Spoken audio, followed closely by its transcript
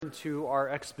into our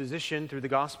exposition through the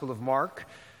Gospel of Mark.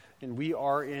 And we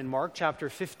are in Mark chapter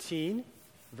 15,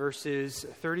 verses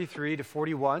 33 to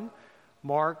 41.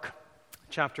 Mark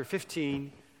chapter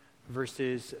 15,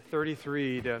 verses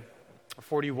 33 to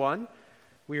 41.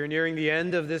 We are nearing the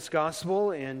end of this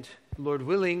Gospel, and Lord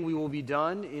willing, we will be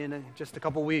done in just a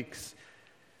couple weeks.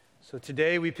 So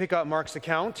today we pick up Mark's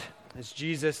account as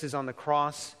Jesus is on the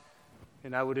cross,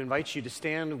 and I would invite you to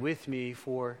stand with me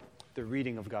for the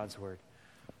reading of God's Word.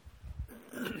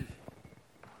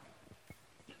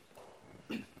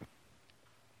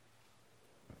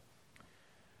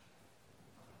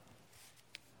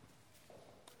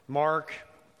 Mark,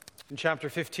 in chapter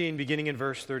 15, beginning in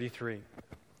verse 33.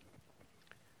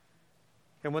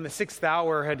 And when the 6th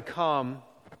hour had come,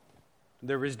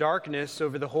 there was darkness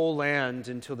over the whole land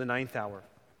until the 9th hour.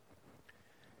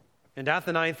 And at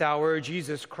the 9th hour,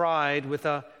 Jesus cried with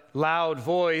a loud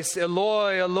voice,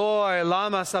 Eloi, Eloi,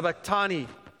 lama sabachthani,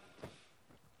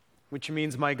 which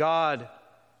means, my God,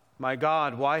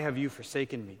 why have you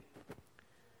forsaken me?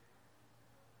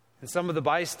 And some of the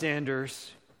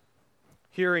bystanders,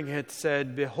 hearing it,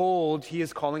 said, Behold, he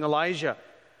is calling Elijah.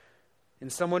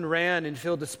 And someone ran and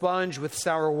filled a sponge with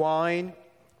sour wine,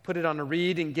 put it on a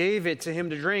reed, and gave it to him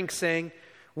to drink, saying,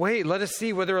 Wait, let us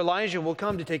see whether Elijah will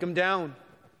come to take him down.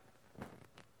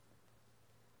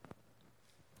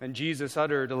 And Jesus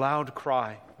uttered a loud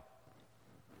cry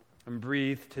and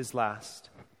breathed his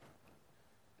last.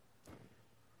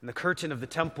 And the curtain of the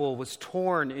temple was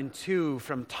torn in two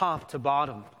from top to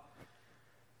bottom.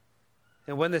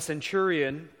 And when the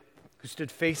centurion, who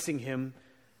stood facing him,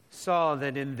 saw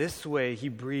that in this way he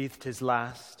breathed his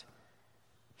last,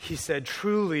 he said,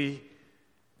 Truly,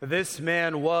 this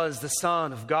man was the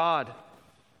Son of God.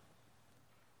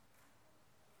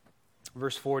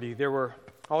 Verse 40, there were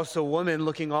also women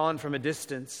looking on from a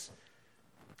distance,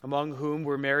 among whom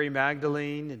were Mary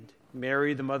Magdalene and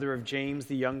Mary, the mother of James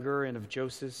the younger and of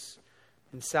Joseph,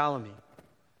 and Salome.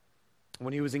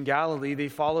 When he was in Galilee, they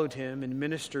followed him and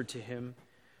ministered to him.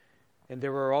 And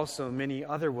there were also many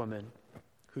other women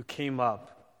who came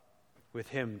up with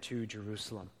him to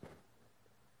Jerusalem.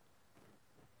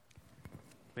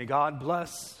 May God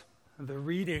bless the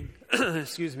reading,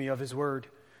 of his word.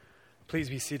 Please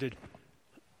be seated.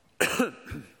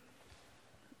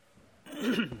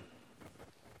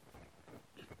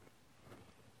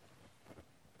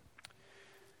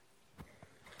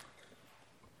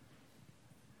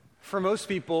 For most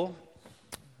people,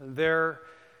 their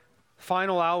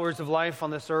final hours of life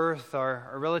on this earth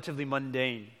are relatively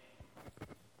mundane.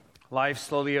 Life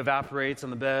slowly evaporates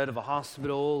on the bed of a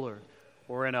hospital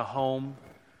or in a home.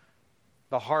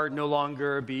 The heart no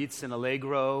longer beats in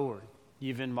allegro or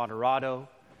even moderato,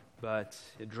 but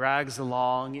it drags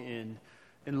along in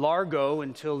largo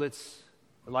until its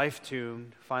life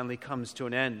tune finally comes to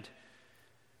an end.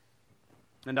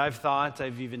 And I've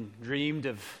even dreamed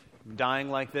of dying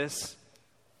like this.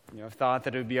 I've thought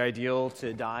that it would be ideal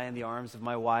to die in the arms of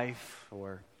my wife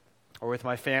or with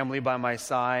my family by my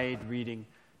side, reading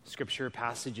scripture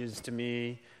passages to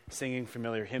me, singing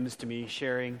familiar hymns to me,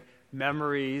 sharing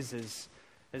memories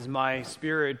as my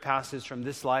spirit passes from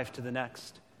this life to the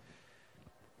next.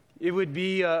 It would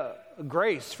be a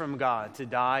grace from God to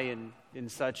die in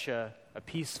such a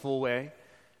peaceful way.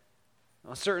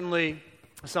 Certainly,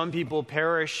 some people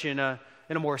perish in a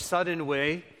more sudden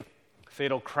way, a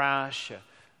fatal crash,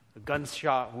 a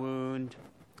gunshot wound,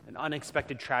 an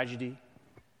unexpected tragedy.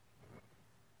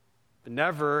 But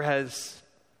never has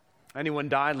anyone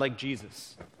died like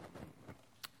Jesus.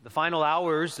 The final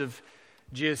hours of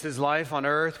Jesus' life on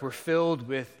earth were filled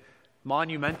with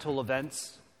monumental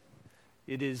events.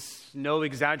 It is no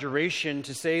exaggeration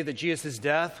to say that Jesus'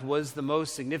 death was the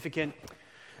most significant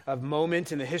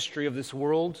moment in the history of this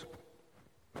world.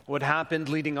 What happened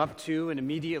leading up to and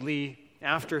immediately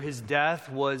after his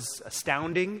death was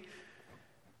astounding,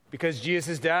 because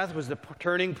Jesus' death was the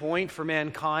turning point for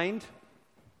mankind.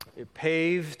 It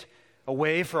paved a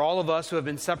way for all of us who have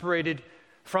been separated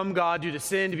from God due to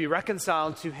sin to be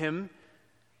reconciled to him.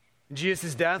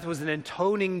 Jesus' death was an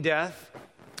atoning death.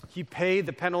 He paid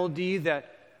the penalty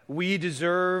that we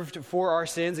deserved for our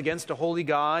sins against a holy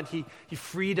God. He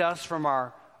freed us from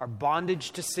our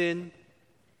bondage to sin,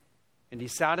 and he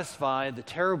satisfied the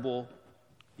terrible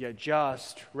yet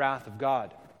just wrath of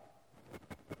God.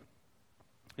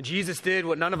 And Jesus did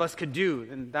what none of us could do,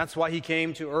 and that's why he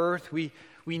came to earth. We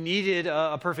needed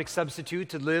a perfect substitute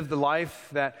to live the life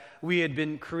that we had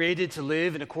been created to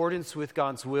live in accordance with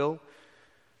God's will.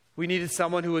 We needed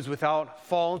someone who was without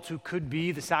fault, who could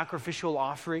be the sacrificial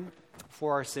offering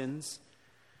for our sins.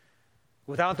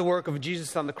 Without the work of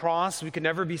Jesus on the cross, we could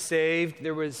never be saved.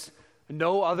 There was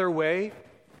no other way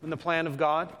in the plan of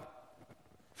God.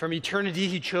 From eternity,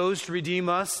 he chose to redeem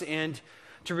us and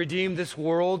to redeem this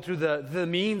world through the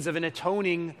means of an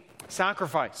atoning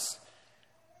sacrifice.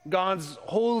 God's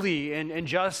holy and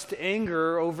just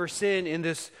anger over sin in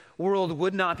this world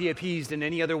would not be appeased in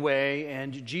any other way,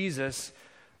 and Jesus,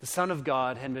 the Son of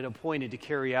God, had been appointed to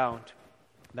carry out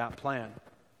that plan.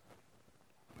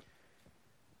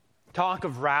 Talk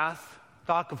of wrath,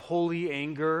 talk of holy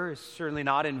anger is certainly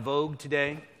not in vogue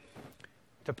today.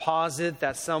 To posit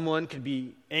that someone could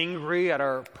be angry at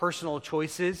our personal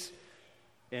choices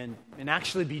and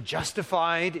actually be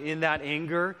justified in that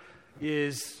anger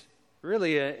is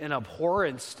really an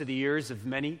abhorrence to the ears of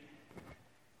many.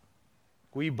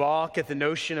 We balk at the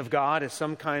notion of God as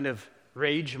some kind of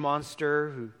rage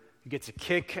monster who gets a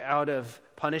kick out of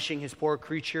punishing his poor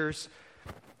creatures.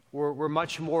 We're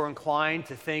much more inclined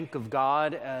to think of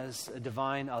God as a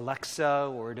divine Alexa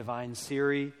or a divine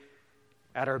Siri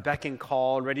at our beck and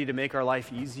call, ready to make our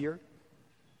life easier.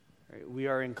 We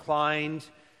are inclined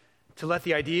to let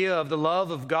the idea of the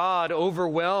love of God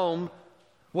overwhelm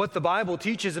what the Bible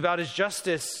teaches about his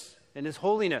justice and his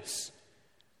holiness.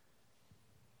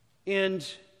 And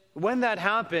when that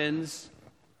happens,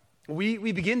 we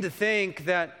begin to think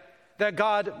that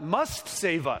God must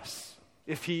save us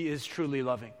if he is truly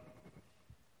loving.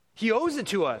 He owes it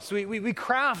to us. We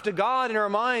craft a God in our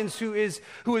minds who is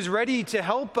ready to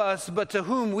help us, but to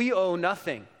whom we owe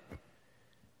nothing.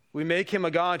 We make him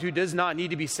a God who does not need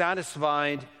to be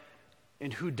satisfied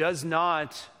and who does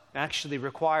not actually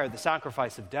require the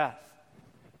sacrifice of death.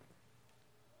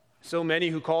 So many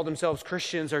who call themselves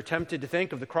Christians are tempted to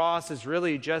think of the cross as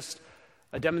really just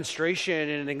a demonstration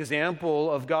and an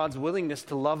example of God's willingness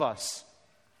to love us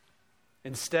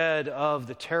instead of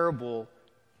the terrible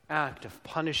act of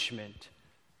punishment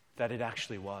that it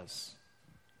actually was.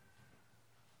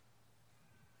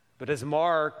 But as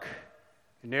Mark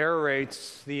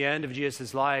narrates the end of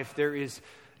Jesus' life, there is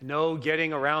no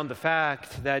getting around the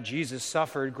fact that Jesus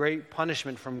suffered great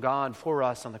punishment from God for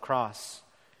us on the cross.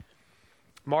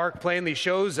 Mark plainly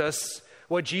shows us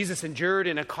what Jesus endured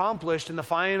and accomplished in the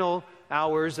final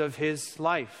hours of his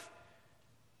life.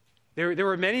 There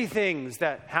were many things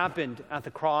that happened at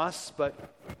the cross, but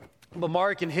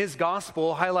Mark in his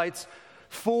gospel highlights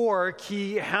 4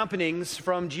 key happenings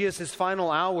from Jesus' final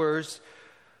hours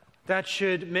that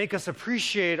should make us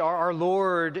appreciate our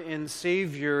Lord and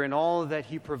Savior and all that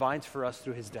he provides for us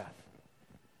through his death.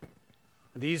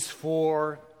 These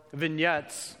 4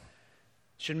 vignettes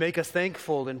should make us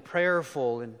thankful and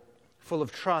prayerful and full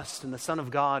of trust in the Son of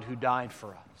God who died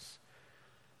for us.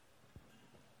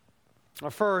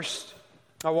 First,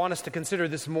 I want us to consider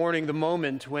this morning the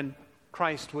moment when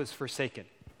Christ was forsaken.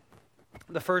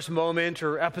 The first moment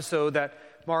or episode that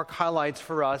Mark highlights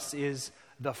for us is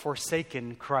the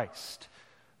forsaken Christ.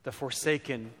 The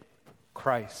forsaken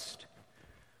Christ.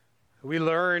 We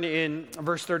learn in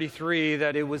verse 33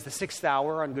 that it was the 6th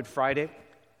hour on Good Friday,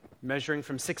 measuring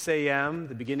from 6 a.m.,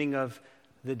 the beginning of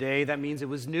the day. That means it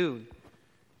was noon.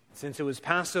 Since it was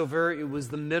Passover, it was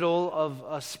the middle of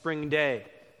a spring day.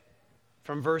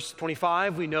 From verse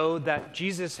 25, we know that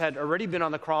Jesus had already been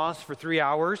on the cross for 3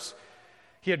 hours.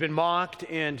 He had been mocked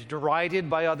and derided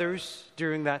by others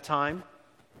during that time.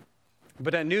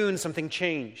 But at noon, something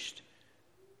changed.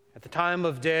 At the time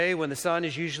of day when the sun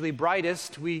is usually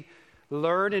brightest, we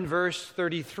learn in verse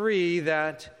 33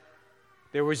 that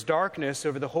there was darkness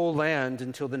over the whole land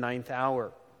until the 9th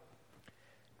hour.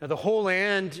 Now, the whole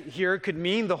land here could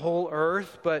mean the whole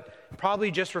earth, but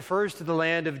probably just refers to the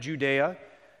land of Judea.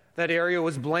 That area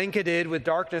was blanketed with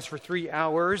darkness for 3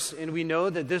 hours, and we know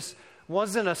that this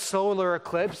wasn't a solar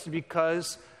eclipse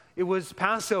because it was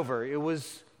Passover. It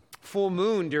was full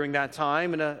moon during that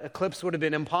time, and an eclipse would have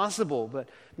been impossible. But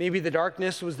maybe the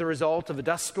darkness was the result of a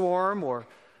dust storm or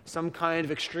some kind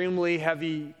of extremely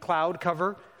heavy cloud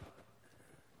cover.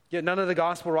 Yet none of the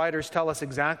gospel writers tell us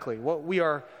exactly. What we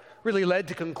are really led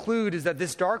to conclude is that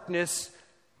this darkness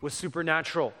was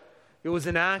supernatural. It was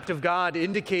an act of God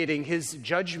indicating his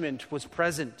judgment was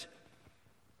present.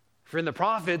 For in the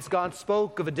prophets, God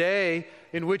spoke of a day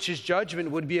in which his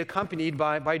judgment would be accompanied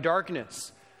by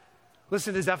darkness.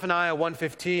 Listen to Zephaniah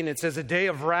 1:15. It says, "A day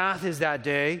of wrath is that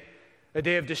day, a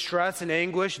day of distress and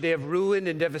anguish, a day of ruin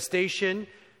and devastation,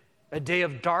 a day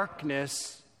of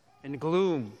darkness and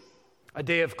gloom, a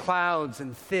day of clouds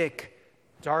and thick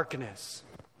darkness."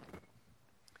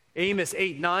 Amos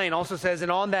 8:9 also says,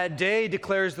 "And on that day,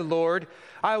 declares the Lord,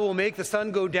 I will make the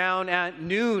sun go down at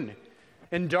noon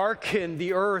and darken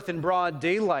the earth in broad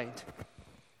daylight."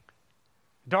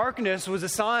 Darkness was a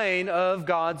sign of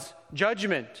God's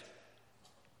judgment.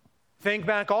 Think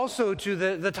back also to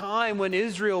the time when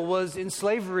Israel was in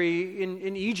slavery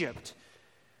in Egypt.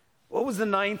 What was the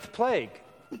 9th plague?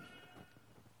 It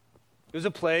was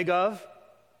a plague of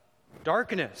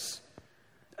darkness.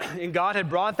 And God had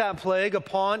brought that plague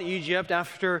upon Egypt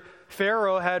after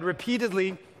Pharaoh had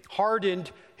repeatedly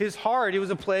hardened his heart. It was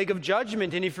a plague of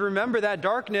judgment. And if you remember, that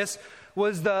darkness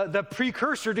was the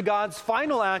precursor to God's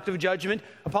final act of judgment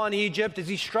upon Egypt as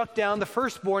he struck down the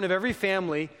firstborn of every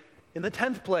family in the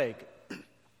 10th plague.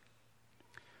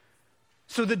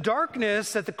 So the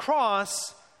darkness at the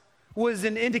cross was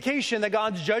an indication that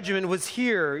God's judgment was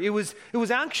here. It was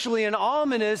actually an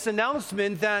ominous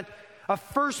announcement that a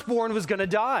firstborn was going to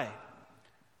die.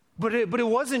 But it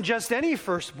wasn't just any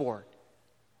firstborn.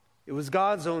 It was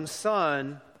God's own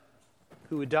Son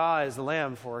who would die as the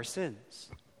lamb for our sins.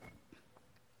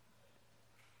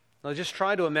 Now just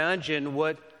try to imagine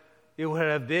what it would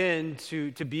have been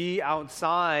to be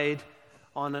outside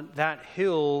on that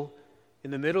hill in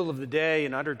the middle of the day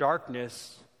in utter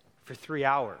darkness for 3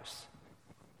 hours.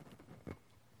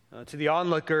 To the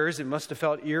onlookers, it must have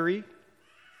felt eerie,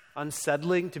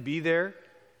 unsettling to be there.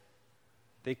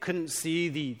 They couldn't see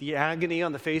the agony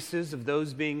on the faces of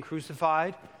those being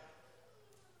crucified.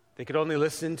 They could only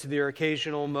listen to their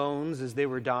occasional moans as they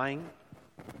were dying.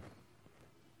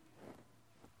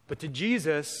 But to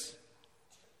Jesus,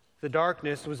 the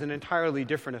darkness was an entirely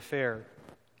different affair.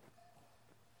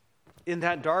 In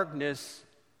that darkness,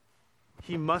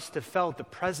 he must have felt the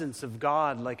presence of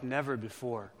God like never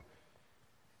before.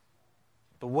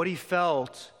 But what he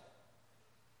felt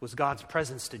was God's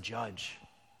presence to judge.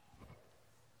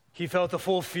 He felt the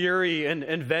full fury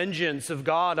and vengeance of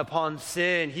God upon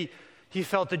sin. He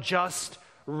felt the just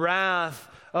wrath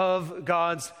of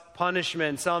God's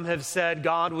punishment. Some have said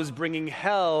God was bringing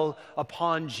hell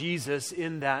upon Jesus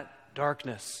in that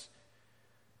darkness.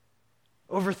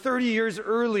 Over 30 years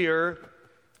earlier,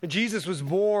 Jesus was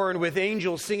born with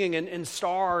angels singing and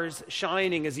stars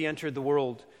shining as he entered the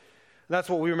world. That's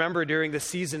what we remember during the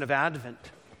season of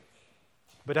Advent.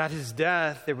 But at his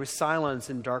death, there was silence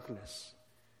and darkness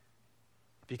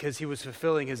because he was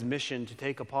fulfilling his mission to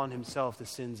take upon himself the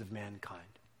sins of mankind.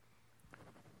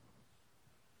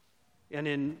 And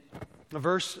in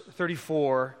verse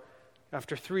 34,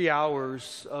 after 3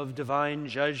 hours of divine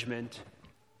judgment,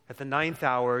 at the 9th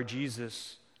hour,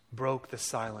 Jesus broke the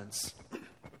silence.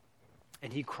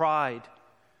 And he cried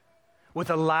with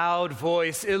a loud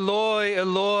voice, Eloi,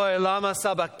 Eloi, lama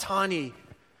sabachthani,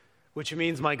 which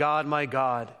means, my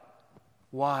God,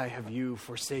 why have you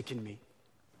forsaken me?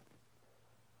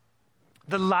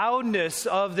 The loudness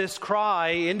of this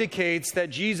cry indicates that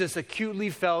Jesus acutely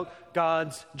felt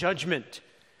God's judgment.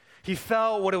 He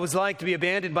felt what it was like to be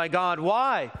abandoned by God.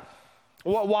 Why?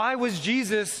 Why was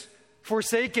Jesus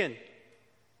forsaken?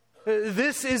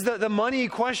 This is the money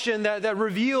question that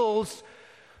reveals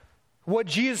what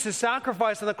Jesus'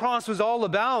 sacrifice on the cross was all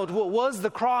about. Was the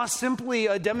cross simply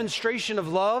a demonstration of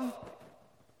love?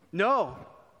 No.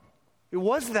 It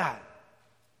was that.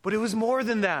 But it was more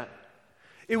than that.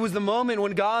 It was the moment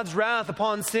when God's wrath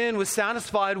upon sin was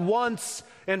satisfied once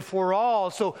and for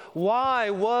all. So why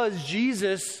was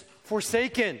Jesus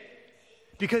forsaken?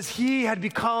 Because he had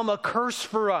become a curse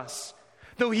for us.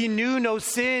 Though he knew no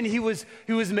sin, he was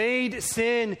made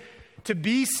sin to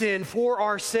be sin for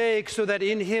our sake, so that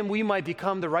in him we might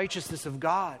become the righteousness of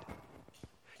God.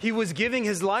 He was giving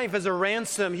his life as a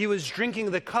ransom. He was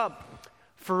drinking the cup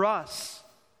for us.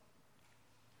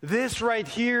 This right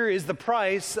here is the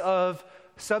price of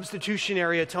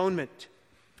substitutionary atonement.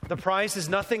 The price is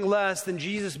nothing less than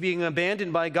Jesus being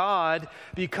abandoned by God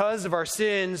because of our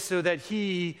sins, so that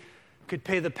he could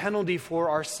pay the penalty for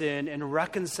our sin and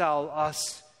reconcile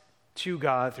us to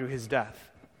God through his death.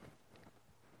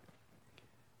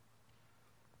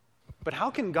 But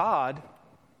how can God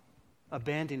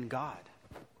abandon God?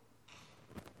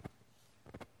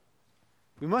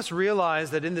 We must realize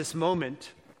that in this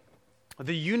moment,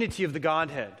 the unity of the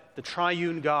Godhead, the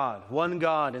triune God, one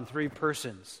God in three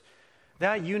persons,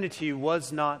 that unity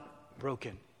was not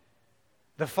broken.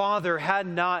 The Father had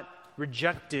not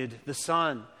rejected the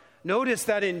Son. Notice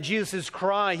that in Jesus'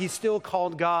 cry, he still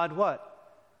called God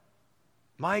what?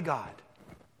 My God.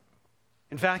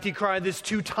 In fact, he cried this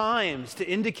 2 times to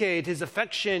indicate his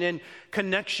affection and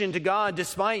connection to God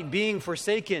despite being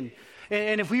forsaken.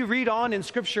 And if we read on in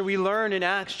Scripture, we learn in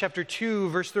Acts chapter 2,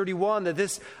 verse 31, that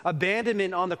this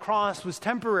abandonment on the cross was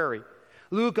temporary.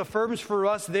 Luke affirms for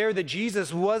us there that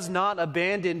Jesus was not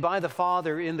abandoned by the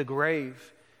Father in the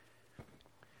grave.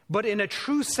 But in a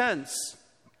true sense,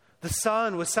 the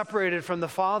Son was separated from the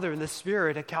Father in the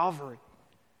Spirit at Calvary.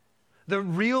 The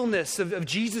realness of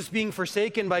Jesus being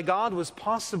forsaken by God was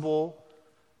possible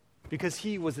because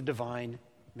he was a divine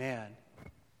man.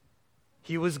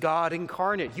 He was God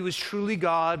incarnate. He was truly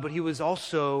God, but he was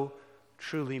also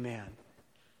truly man.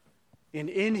 And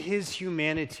in his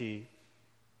humanity,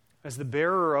 as the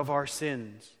bearer of our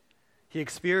sins, he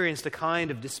experienced a kind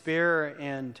of despair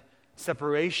and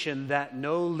separation that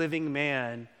no living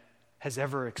man has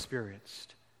ever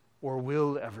experienced or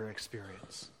will ever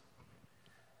experience.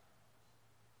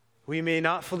 We may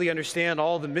not fully understand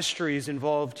all the mysteries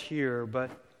involved here, but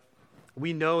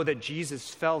we know that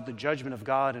Jesus felt the judgment of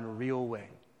God in a real way.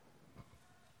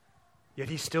 Yet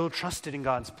he still trusted in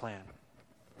God's plan.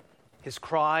 His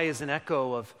cry is an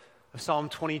echo of Psalm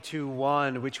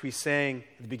 22:1, which we sang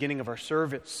at the beginning of our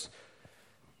service.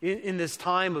 In this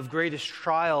time of greatest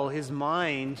trial, his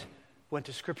mind went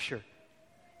to Scripture.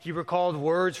 He recalled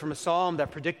words from a psalm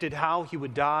that predicted how he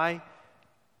would die.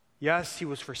 Yes, he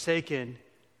was forsaken,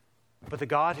 but the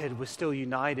Godhead was still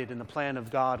united and the plan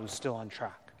of God was still on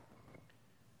track.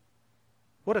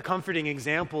 What a comforting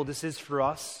example this is for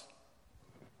us.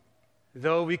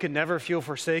 Though we could never feel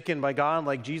forsaken by God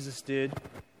like Jesus did,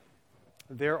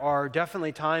 there are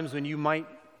definitely times when you might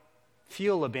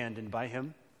feel abandoned by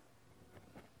him.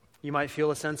 You might feel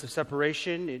a sense of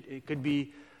separation. It could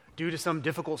be due to some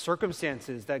difficult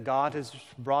circumstances that God has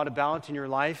brought about in your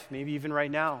life, maybe even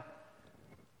right now.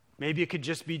 Maybe it could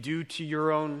just be due to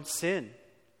your own sin.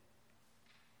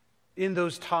 In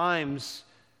those times,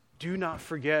 do not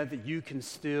forget that you can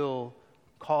still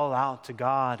call out to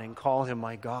God and call him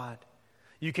my God.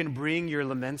 You can bring your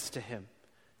laments to him.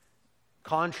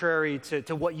 Contrary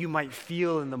to what you might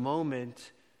feel in the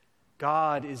moment,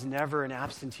 God is never an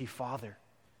absentee father.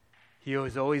 He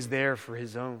is always there for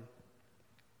his own.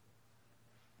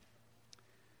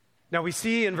 Now we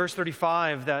see in verse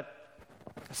 35 that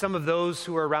some of those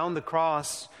who were around the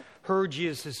cross heard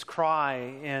Jesus' cry,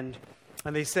 and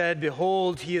they said,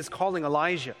 "Behold, he is calling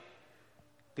Elijah."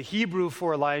 The Hebrew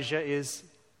for Elijah is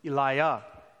Eliah.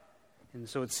 And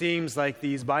so it seems like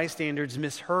these bystanders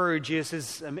misheard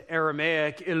Jesus'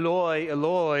 Aramaic, Eloi,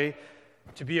 Eloi,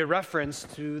 to be a reference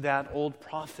to that old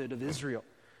prophet of Israel.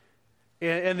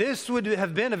 And this would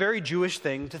have been a very Jewish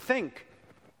thing to think,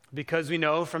 because we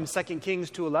know from 2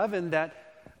 Kings 2:11 that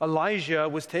Elijah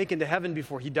was taken to heaven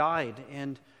before he died.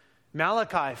 And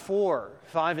Malachi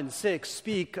 4:5 and 6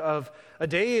 speak of a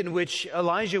day in which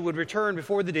Elijah would return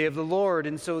before the day of the Lord.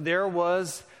 And so there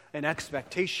was an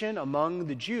expectation among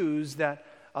the Jews that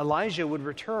Elijah would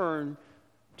return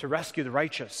to rescue the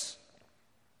righteous.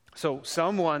 So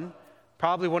someone,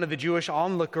 probably one of the Jewish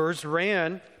onlookers,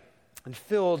 ran and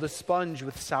filled a sponge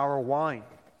with sour wine.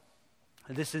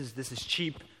 And this is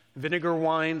cheap vinegar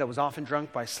wine that was often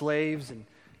drunk by slaves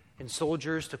and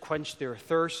soldiers to quench their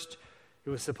thirst. It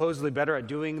was supposedly better at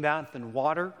doing that than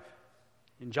water.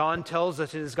 And John tells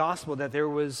us in his gospel that there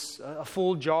was a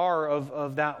full jar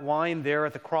of that wine there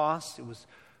at the cross. It was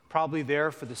probably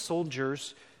there for the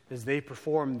soldiers as they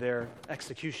performed their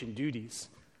execution duties.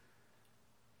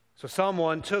 So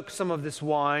someone took some of this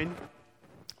wine,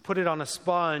 put it on a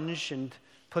sponge, and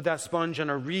put that sponge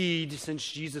on a reed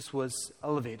since Jesus was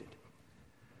elevated.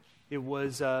 It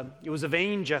was a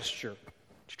vain gesture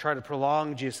to try to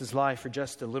prolong Jesus' life for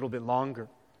just a little bit longer.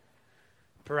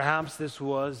 Perhaps this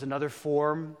was another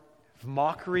form of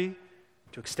mockery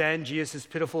to extend Jesus'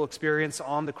 pitiful experience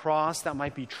on the cross. That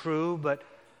might be true, but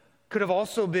could have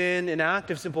also been an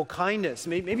act of simple kindness.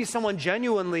 Maybe someone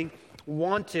genuinely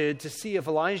wanted to see if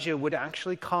Elijah would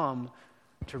actually come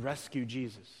to rescue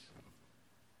Jesus.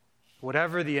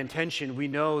 Whatever the intention, we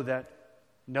know that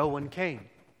no one came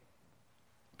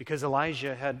because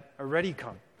Elijah had already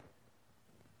come.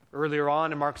 Earlier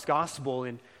on in Mark's gospel,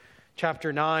 in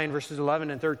chapter 9, verses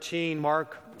 11 and 13,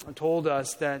 Mark told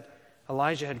us that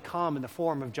Elijah had come in the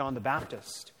form of John the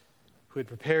Baptist, who had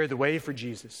prepared the way for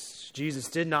Jesus. Jesus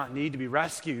did not need to be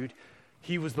rescued.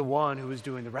 He was the one who was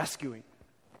doing the rescuing.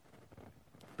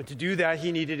 But to do that,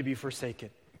 he needed to be forsaken.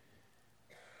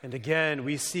 And again,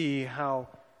 we see how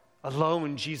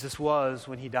alone Jesus was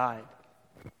when he died.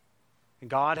 And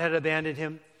God had abandoned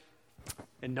him,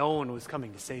 and no one was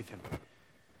coming to save him.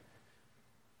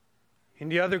 In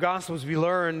the other Gospels, we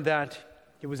learn that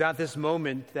it was at this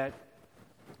moment that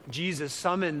Jesus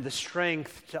summoned the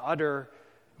strength to utter,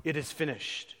 "It is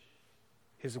finished."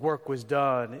 His work was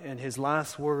done, and his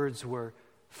last words were,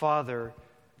 "Father,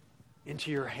 into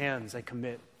your hands I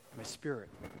commit my spirit."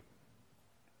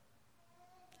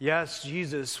 Yes,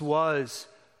 Jesus was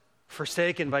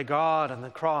forsaken by God on the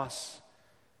cross,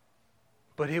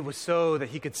 but it was so that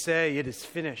he could say, "It is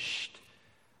finished,"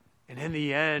 and in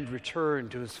the end return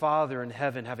to his Father in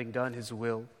heaven, having done his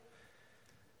will.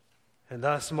 And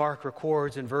thus Mark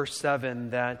records in verse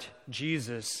 7 that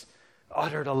Jesus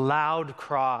uttered a loud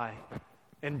cry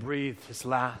and breathed his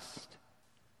last.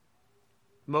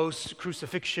 Most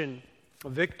crucifixion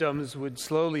victims would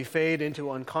slowly fade into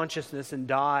unconsciousness and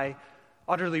die,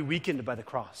 utterly weakened by the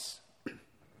cross.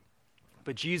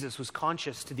 But Jesus was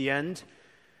conscious to the end.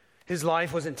 His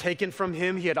life wasn't taken from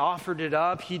him. He had offered it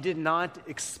up. He did not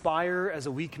expire as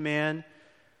a weak man,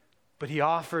 but he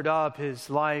offered up his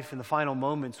life in the final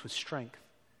moments with strength.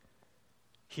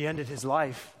 He ended his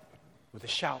life with a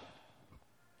shout.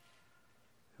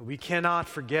 We cannot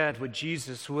forget what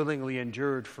Jesus willingly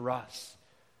endured for us.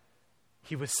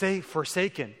 He was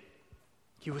forsaken.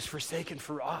 He was forsaken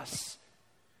for us.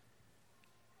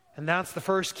 And that's the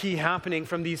first key happening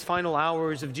from these final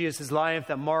hours of Jesus' life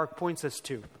that Mark points us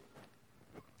to.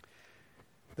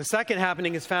 The second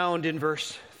happening is found in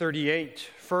verse 38.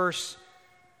 First,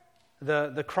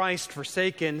 the Christ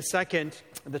forsaken. Second,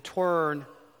 the torn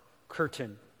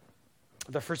curtain.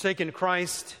 The forsaken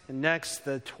Christ, and next,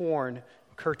 the torn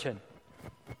curtain.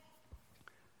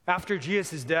 After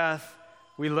Jesus' death,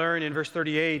 we learn in verse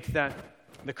 38 that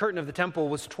the curtain of the temple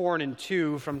was torn in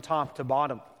two from top to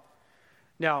bottom.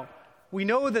 Now, we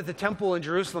know that the temple in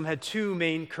Jerusalem had two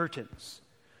main curtains.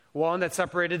 One that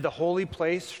separated the holy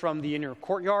place from the inner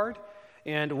courtyard,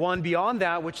 and one beyond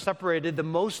that which separated the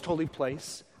most holy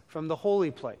place from the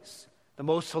holy place. The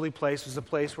most holy place was the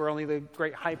place where only the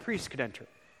great high priest could enter.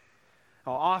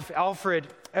 Now, Alfred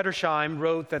Edersheim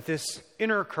wrote that this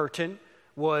inner curtain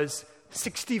was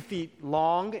 60 feet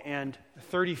long and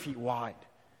 30 feet wide.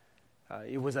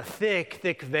 It was a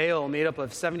thick veil made up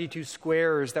of 72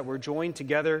 squares that were joined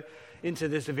together into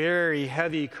this very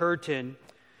heavy curtain,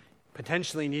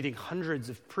 potentially needing hundreds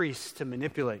of priests to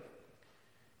manipulate.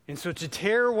 And so to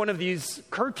tear one of these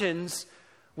curtains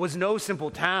was no simple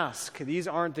task. These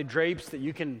aren't the drapes that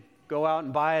you can go out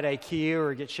and buy at IKEA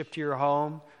or get shipped to your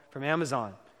home from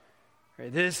Amazon.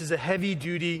 Right? This is a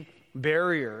heavy-duty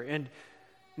barrier. And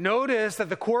notice that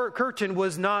the curtain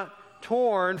was not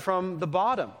torn from the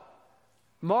bottom.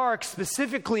 Mark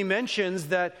specifically mentions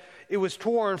that it was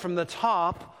torn from the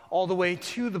top all the way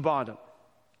to the bottom.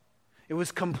 It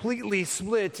was completely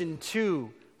split in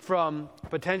two from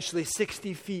potentially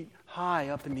 60 feet high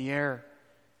up in the air.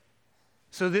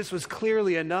 So this was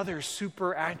clearly another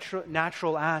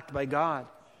supernatural act by God.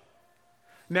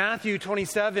 Matthew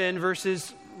 27,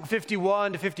 verses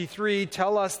 51 to 53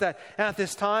 tell us that at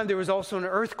this time there was also an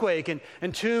earthquake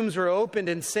and tombs were opened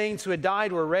and saints who had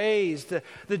died were raised.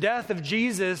 The death of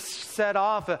Jesus set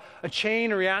off a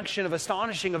chain reaction of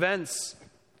astonishing events.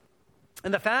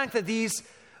 And the fact that these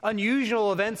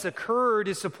unusual events occurred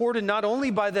is supported not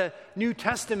only by the New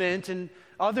Testament and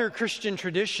other Christian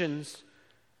traditions,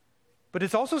 but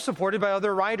it's also supported by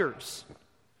other writers.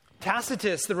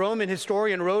 Tacitus, the Roman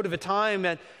historian, wrote of a time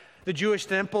at the Jewish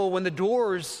temple when the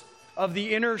doors of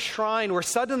the inner shrine were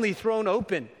suddenly thrown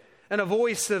open and a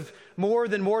voice of more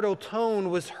than mortal tone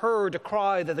was heard to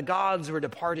cry that the gods were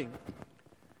departing.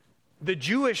 The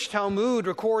Jewish Talmud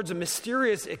records a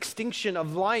mysterious extinction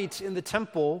of light in the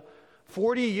temple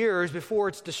 40 years before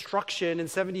its destruction in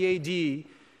 70 AD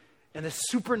and the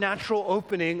supernatural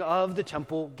opening of the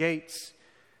temple gates.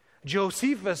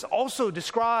 Josephus also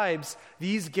describes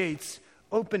these gates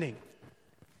opening.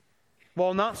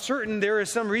 While not certain, there is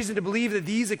some reason to believe that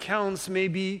these accounts may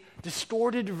be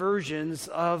distorted versions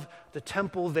of the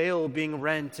temple veil being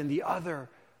rent and the other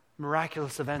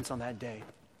miraculous events on that day.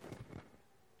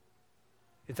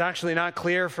 It's actually not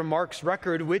clear from Mark's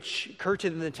record which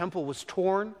curtain in the temple was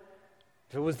torn.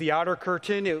 If it was the outer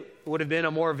curtain, it would have been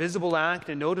a more visible act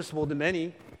and noticeable to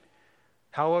many.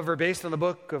 However, based on the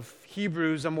book of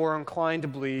Hebrews, I'm more inclined to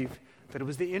believe that it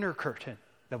was the inner curtain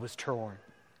that was torn.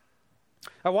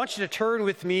 I want you to turn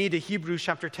with me to Hebrews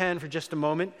chapter 10 for just a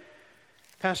moment.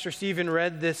 Pastor Stephen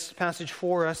read this passage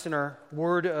for us in our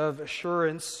word of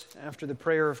assurance after the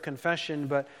prayer of confession,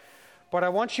 but I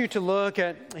want you to look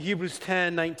at Hebrews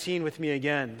 10:19 with me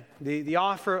again. The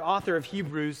author of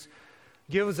Hebrews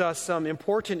gives us some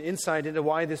important insight into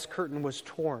why this curtain was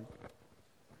torn.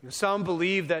 Some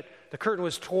believe that the curtain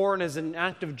was torn as an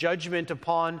act of judgment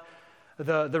upon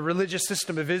the religious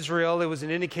system of Israel. It was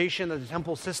an indication that the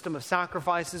temple system of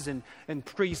sacrifices and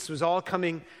priests was all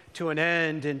coming to an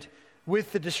end. And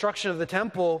with the destruction of the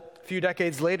temple, a few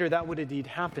decades later, that would indeed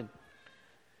happen.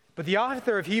 But the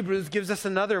author of Hebrews gives us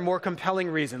another more compelling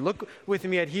reason. Look with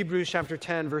me at Hebrews chapter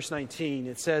 10, verse 19.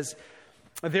 It says,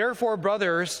 "Therefore,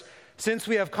 brothers, since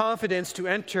we have confidence to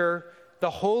enter the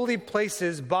holy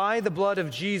places by the blood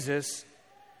of Jesus,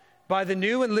 by the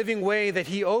new and living way that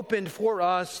he opened for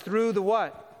us through the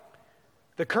what?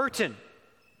 The curtain.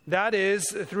 That is,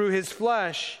 through his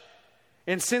flesh.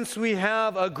 And since we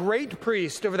have a great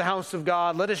priest over the house of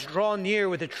God, let us draw near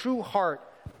with a true heart,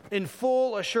 in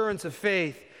full assurance of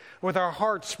faith, with our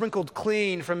hearts sprinkled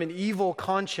clean from an evil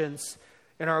conscience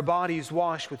and our bodies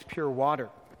washed with pure water.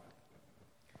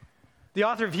 The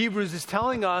author of Hebrews is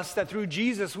telling us that through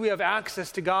Jesus we have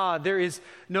access to God. There is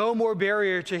no more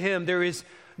barrier to him. There is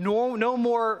no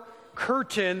more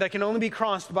curtain that can only be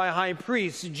crossed by a high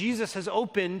priest. Jesus has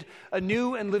opened a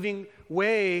new and living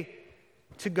way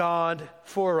to God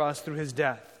for us through his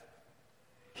death.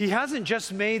 He hasn't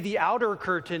just made the outer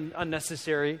curtain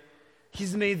unnecessary,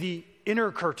 he's made the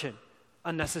inner curtain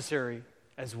unnecessary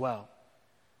as well.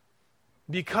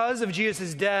 Because of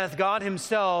Jesus' death, God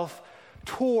himself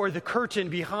tore the curtain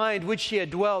behind which he had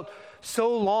dwelt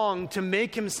so long to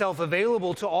make himself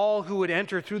available to all who would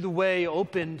enter through the way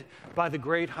opened by the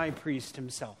great high priest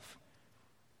himself.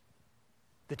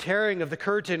 The tearing of the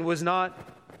curtain was not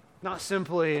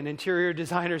simply an interior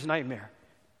designer's nightmare.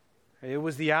 It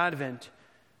was the advent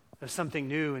of something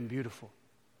new and beautiful.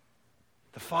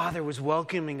 The Father was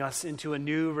welcoming us into a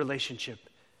new relationship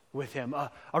with him,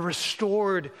 a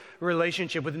restored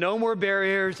relationship with no more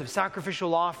barriers of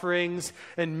sacrificial offerings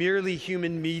and merely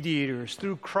human mediators.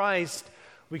 Through Christ,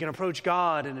 we can approach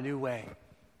God in a new way.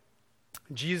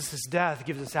 Jesus' death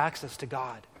gives us access to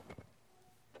God.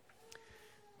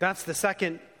 That's the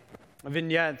second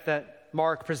vignette that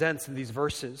Mark presents in these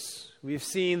verses. We've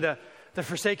seen the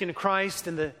forsaken Christ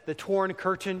and the torn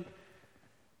curtain.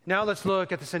 Now let's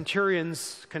look at the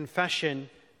centurion's confession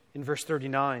in verse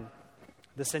 39.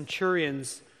 The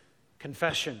centurion's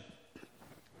confession.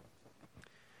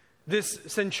 This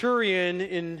centurion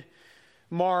in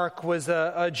Mark was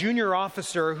a junior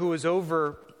officer who was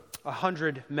over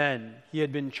 100 men. He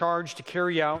had been charged to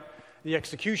carry out the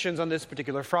executions on this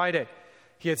particular Friday.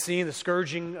 He had seen the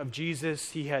scourging of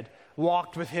Jesus. He had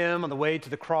walked with him on the way to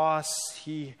the cross.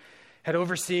 He had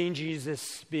overseen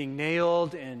Jesus being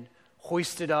nailed and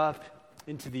hoisted up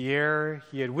into the air.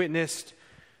 He had witnessed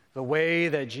the way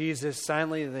that Jesus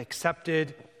silently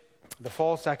accepted the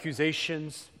false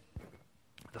accusations,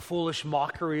 the foolish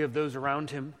mockery of those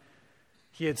around him.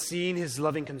 He had seen his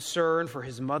loving concern for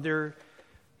his mother.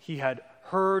 He had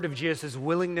heard of Jesus'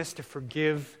 willingness to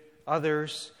forgive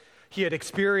others. He had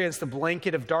experienced the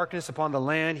blanket of darkness upon the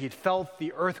land. He had felt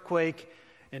the earthquake.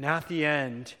 And at the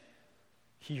end,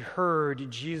 he heard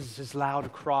Jesus'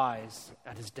 loud cries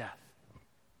at his death.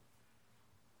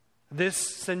 This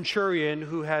centurion,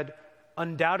 who had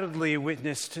undoubtedly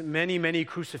witnessed many, many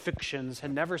crucifixions,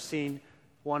 had never seen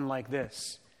one like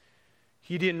this.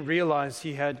 He didn't realize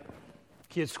he had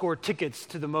scored tickets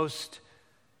to the most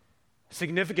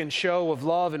significant show of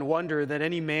love and wonder that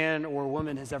any man or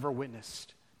woman has ever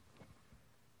witnessed.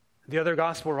 The other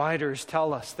gospel writers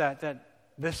tell us that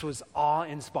this was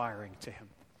awe-inspiring to him.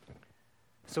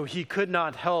 So he could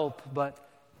not help but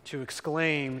to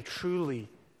exclaim, truly,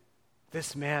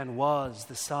 this man was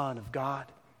the Son of God.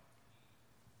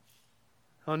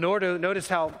 Now, notice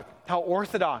how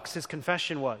orthodox his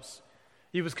confession was.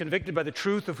 He was convicted by the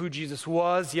truth of who Jesus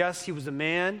was. Yes, he was a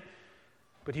man,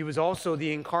 but he was also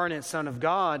the incarnate Son of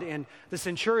God. And the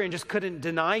centurion just couldn't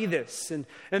deny this. And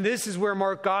this is where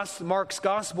Mark's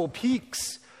gospel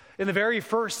peaks. In the very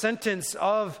first sentence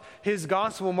of his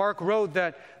gospel, Mark wrote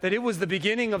that it was the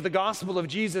beginning of the gospel of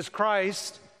Jesus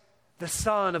Christ, the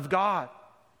Son of God.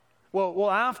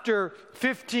 Well, after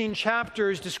 15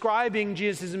 chapters describing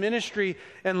Jesus' ministry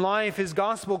and life, his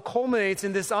gospel culminates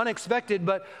in this unexpected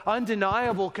but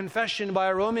undeniable confession by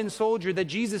a Roman soldier that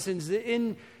Jesus is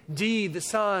indeed the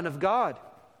Son of God.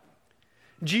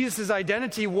 Jesus'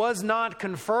 identity was not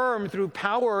confirmed through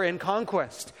power and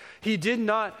conquest. He did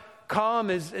not come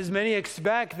as many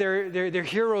expect their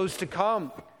heroes to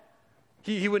come.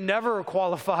 He would never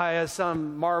qualify as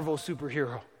some Marvel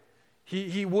superhero.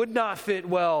 He would not fit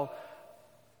well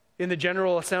in the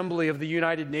General Assembly of the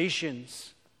United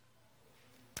Nations.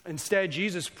 Instead,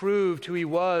 Jesus proved who he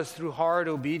was through hard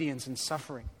obedience and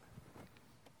suffering.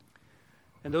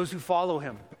 And those who follow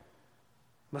him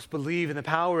must believe in the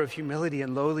power of humility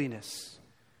and lowliness.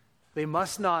 They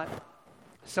must not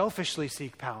selfishly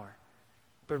seek power,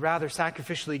 but rather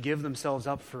sacrificially give themselves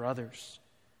up for others.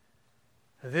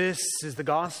 This is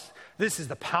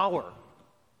the power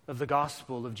of the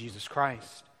gospel of Jesus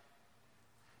Christ.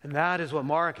 And that is what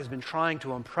Mark has been trying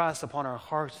to impress upon our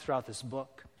hearts throughout this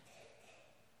book.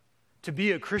 To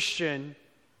be a Christian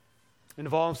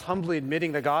involves humbly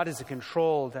admitting that God is in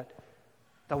control, that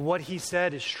what he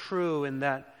said is true, and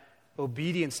that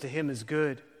obedience to him is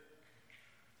good.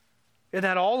 And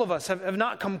that all of us have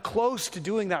not come close to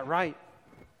doing that right.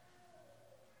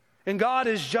 And God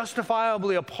is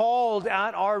justifiably appalled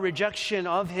at our rejection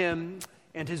of him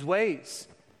and his ways.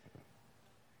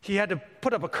 He had to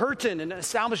put up a curtain and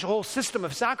establish a whole system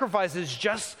of sacrifices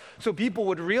just so people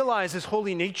would realize his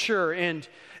holy nature and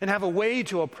have a way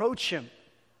to approach him.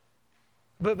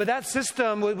 But that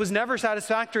system was never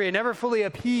satisfactory. It never fully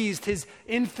appeased his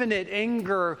infinite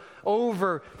anger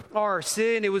over our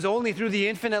sin. It was only through the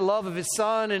infinite love of his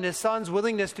Son and his Son's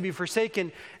willingness to be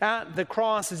forsaken at the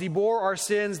cross as he bore our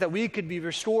sins that we could be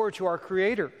restored to our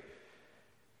Creator.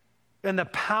 And the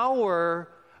power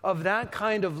of that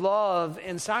kind of love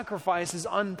and sacrifice is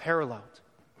unparalleled.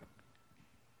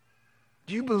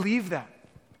 Do you believe that?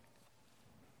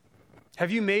 Have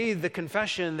you made the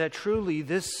confession that truly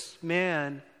this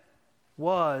man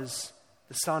was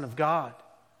the Son of God?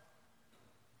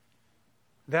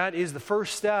 That is the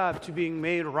first step to being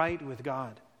made right with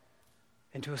God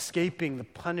and to escaping the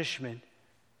punishment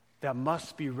that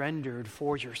must be rendered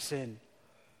for your sin.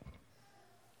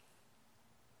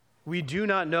 We do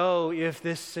not know if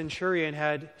this centurion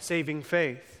had saving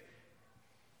faith,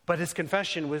 but his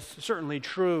confession was certainly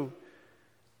true.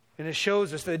 And it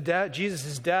shows us that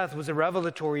Jesus' death was a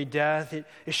revelatory death. It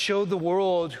showed the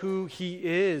world who he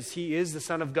is. He is the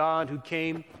Son of God who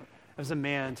came as a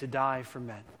man to die for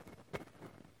men.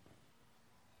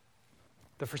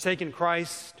 The forsaken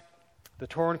Christ, the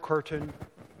torn curtain,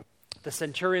 the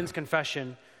centurion's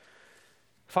confession.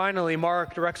 Finally,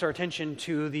 Mark directs our attention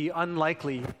to the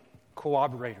unlikely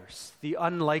corroborators. The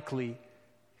unlikely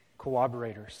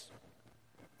corroborators.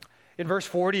 In verse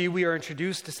 40, we are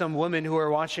introduced to some women who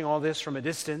are watching all this from a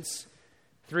distance.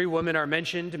 3 women are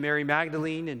mentioned: Mary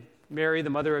Magdalene and Mary, the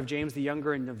mother of James the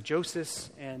Younger and of Joseph,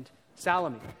 and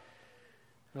Salome.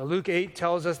 Now, Luke 8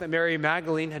 tells us that Mary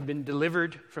Magdalene had been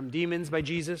delivered from demons by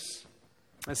Jesus.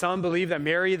 And some believe that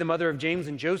Mary, the mother of James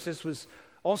and Joseph, was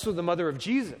also the mother of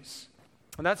Jesus.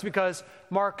 And that's because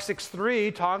Mark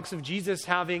 6:3 talks of Jesus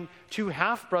having 2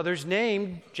 half-brothers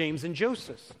named James and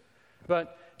Joseph.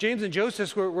 But James and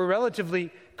Joseph were relatively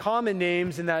common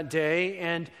names in that day,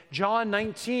 and John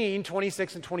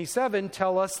 19:26 and 27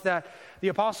 tell us that the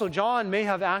Apostle John may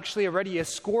have actually already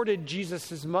escorted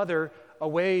Jesus' mother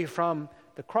away from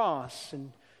the cross.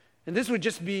 And this would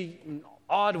just be an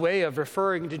odd way of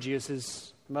referring to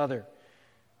Jesus' mother.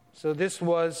 So this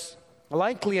was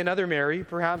likely another Mary,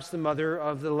 perhaps the mother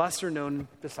of the lesser-known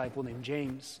disciple named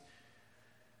James.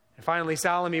 And finally,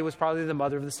 Salome was probably the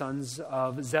mother of the sons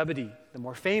of Zebedee, the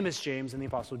more famous James and the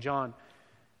Apostle John.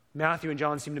 Matthew and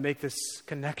John seem to make this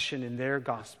connection in their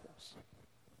Gospels.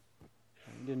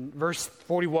 And in verse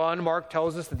 41, Mark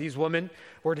tells us that these women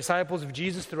were disciples of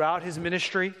Jesus throughout his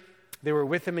ministry. They were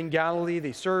with him in Galilee.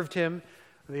 They served him.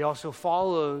 They also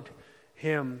followed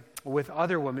him with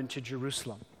other women to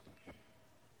Jerusalem.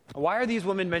 Why are these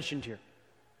women mentioned here?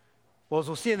 Well, as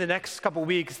we'll see in the next couple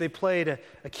weeks, they played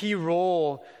a key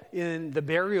role in the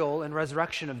burial and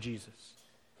resurrection of Jesus.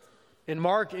 And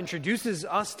Mark introduces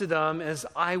us to them as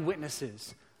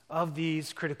eyewitnesses of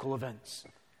these critical events.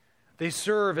 They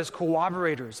serve as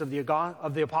corroborators of the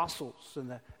apostles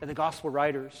and the gospel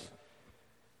writers.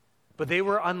 But they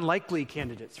were unlikely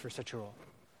candidates for such a role.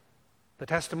 The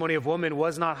testimony of women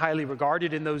was not highly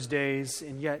regarded in those days,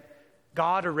 and yet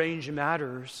God arranged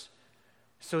matters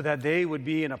so that they would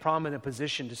be in a prominent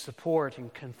position to support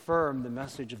and confirm the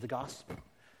message of the gospel.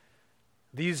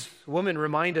 These women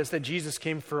remind us that Jesus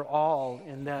came for all,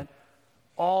 and that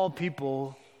all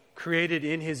people created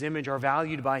in his image are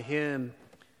valued by him.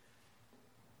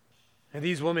 And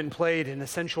these women played an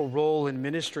essential role in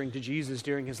ministering to Jesus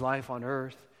during his life on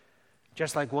earth,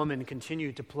 just like women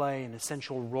continue to play an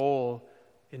essential role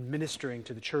in ministering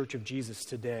to the church of Jesus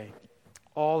today.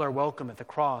 All are welcome at the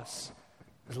cross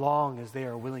as long as they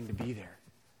are willing to be there.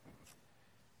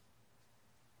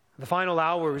 The final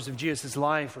hours of Jesus'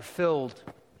 life were filled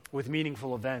with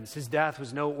meaningful events. His death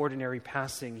was no ordinary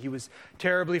passing. He was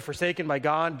terribly forsaken by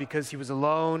God because he was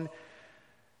alone,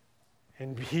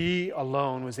 and he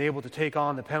alone was able to take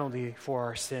on the penalty for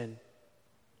our sin.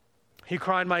 He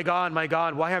cried, my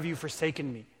God, why have you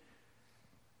forsaken me?"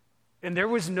 And there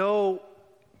was no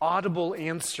audible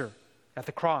answer at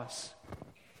the cross.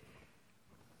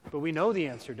 But we know the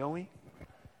answer, don't we?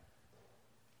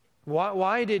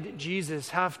 Why did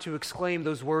Jesus have to exclaim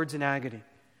those words in agony?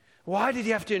 Why did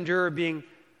he have to endure being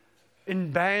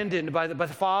abandoned by the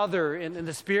Father and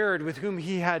the Spirit with whom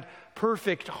he had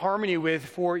perfect harmony with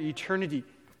for eternity?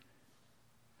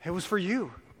 It was for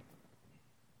you.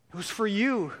 It was for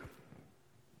you.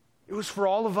 It was for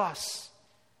all of us.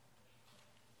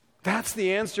 That's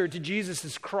the answer to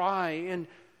Jesus' cry.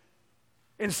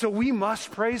 And so we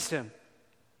must praise him.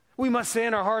 We must say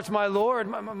in our hearts, my Lord,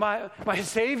 my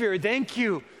Savior, thank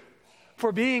you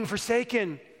for being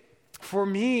forsaken. For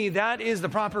me, that is the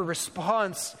proper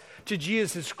response to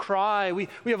Jesus' cry. We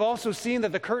have also seen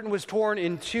that the curtain was torn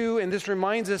in two, and this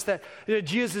reminds us that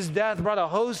Jesus' death brought a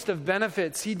host of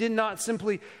benefits. He did not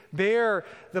simply bear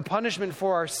the punishment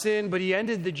for our sin, but he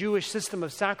ended the Jewish system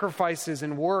of sacrifices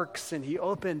and works, and he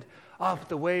opened up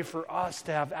the way for us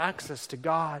to have access to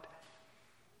God.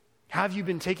 Have you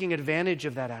been taking advantage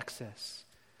of that access?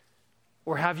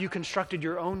 Or have you constructed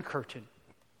your own curtain,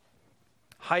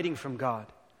 hiding from God,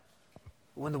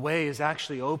 when the way is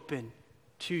actually open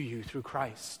to you through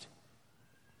Christ?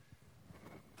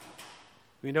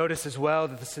 We notice as well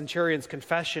that the centurion's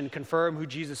confession confirmed who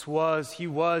Jesus was. He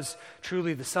was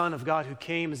truly the Son of God who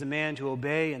came as a man to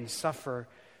obey and suffer.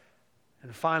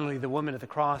 And finally, the women at the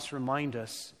cross remind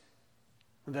us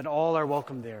that all are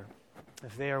welcome there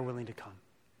if they are willing to come.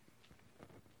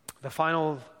 The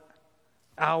final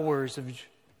hours of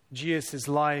Jesus'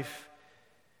 life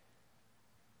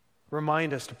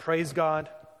remind us to praise God,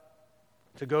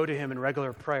 to go to him in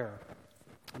regular prayer,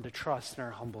 and to trust in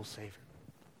our humble Savior.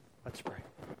 Let's pray.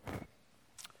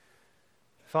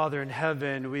 Father in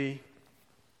heaven, we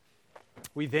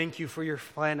thank you for your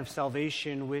plan of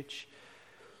salvation, which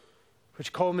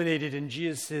culminated in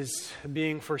Jesus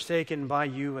being forsaken by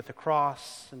you at the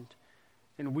cross.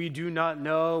 And we do not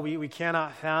know, we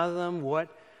cannot fathom what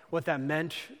that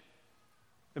meant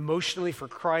emotionally for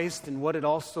Christ and what it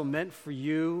also meant for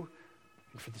you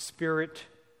and for the Spirit.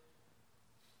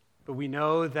 But we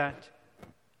know that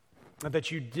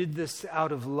you did this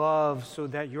out of love so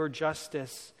that your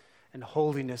justice and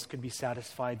holiness could be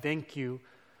satisfied. Thank you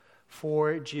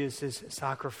for Jesus'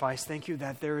 sacrifice. Thank you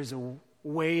that there is a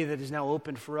way that is now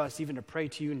open for us even to pray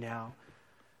to you now.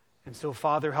 And so,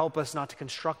 Father, help us not to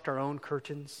construct our own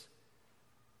curtains.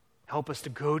 Help us to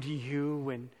go to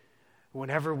you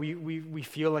whenever we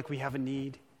feel like we have a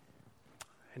need.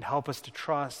 And help us to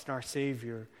trust in our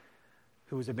Savior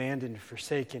who was abandoned and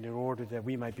forsaken in order that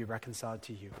we might be reconciled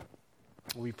to you.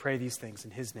 We pray these things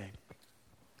in his name.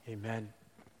 Amen.